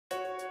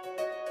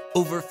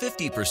Over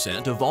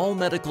 50% of all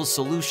medical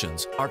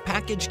solutions are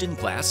packaged in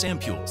glass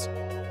ampules.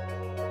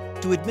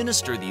 To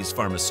administer these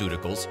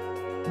pharmaceuticals,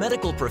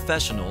 medical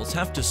professionals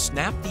have to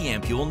snap the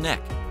ampule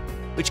neck,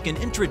 which can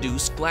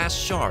introduce glass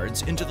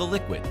shards into the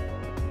liquid.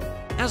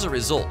 As a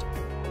result,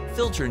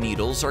 filter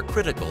needles are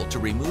critical to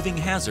removing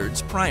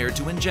hazards prior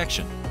to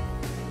injection.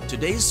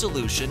 Today's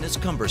solution is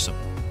cumbersome,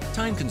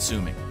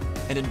 time-consuming,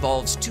 and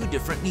involves two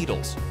different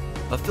needles,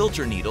 a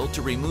filter needle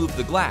to remove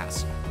the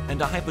glass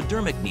and a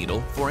hypodermic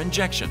needle for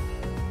injection.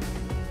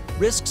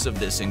 Risks of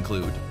this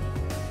include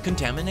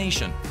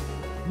contamination,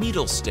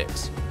 needle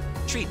sticks,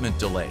 treatment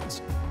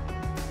delays.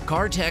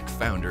 CarrTech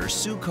founder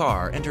Sue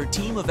Carr and her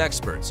team of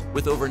experts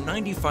with over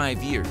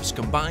 95 years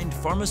combined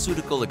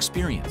pharmaceutical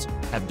experience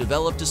have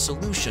developed a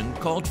solution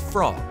called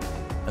FROG,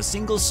 a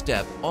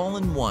single-step,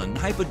 all-in-one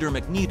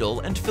hypodermic needle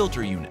and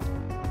filter unit.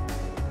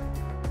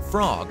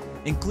 FROG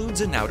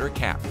includes an outer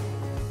cap,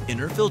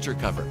 inner filter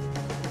cover,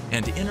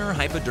 and inner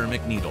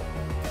hypodermic needle.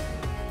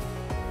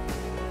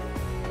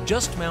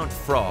 Just mount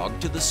FROG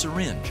to the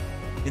syringe,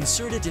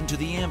 insert it into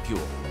the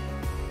ampule,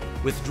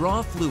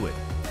 withdraw fluid,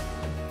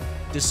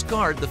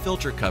 discard the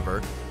filter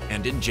cover,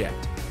 and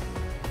inject.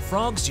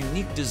 FROG's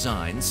unique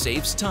design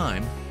saves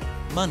time,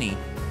 money,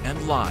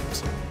 and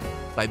lives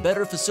by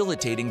better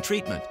facilitating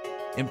treatment,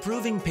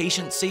 improving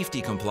patient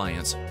safety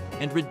compliance,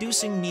 and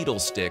reducing needle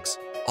sticks,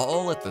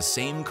 all at the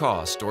same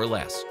cost or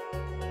less.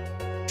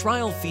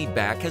 Trial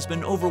feedback has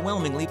been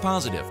overwhelmingly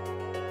positive,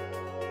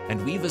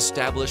 and we've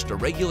established a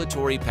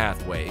regulatory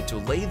pathway to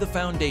lay the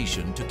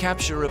foundation to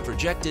capture a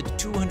projected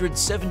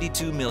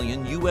 $272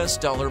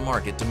 million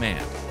market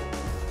demand.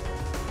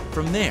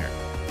 From there,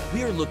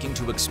 we are looking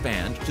to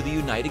expand to the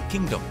United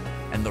Kingdom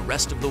and the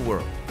rest of the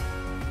world.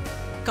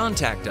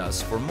 Contact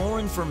us for more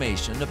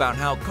information about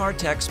how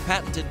CarrTech's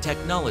patented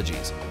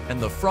technologies and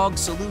the FROG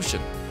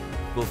solution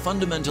will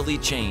fundamentally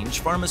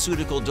change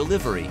pharmaceutical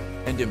delivery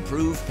and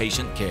improve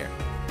patient care.